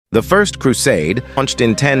The First Crusade, launched in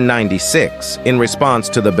 1096 in response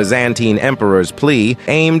to the Byzantine emperor's plea,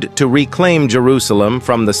 aimed to reclaim Jerusalem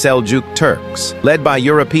from the Seljuk Turks. Led by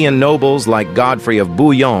European nobles like Godfrey of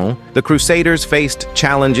Bouillon, the Crusaders faced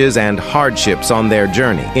challenges and hardships on their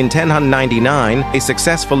journey. In 1099, they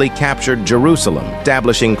successfully captured Jerusalem,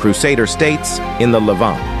 establishing Crusader states in the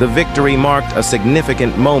Levant. The victory marked a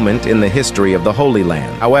significant moment in the history of the Holy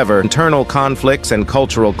Land. However, internal conflicts and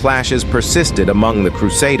cultural clashes persisted among the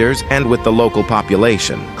Crusaders and with the local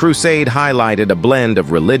population. Crusade highlighted a blend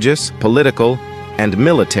of religious, political, and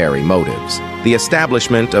military motives. The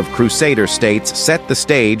establishment of Crusader states set the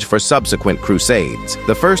stage for subsequent crusades.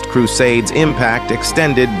 The First Crusade's impact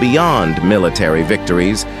extended beyond military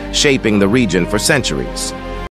victories, shaping the region for centuries.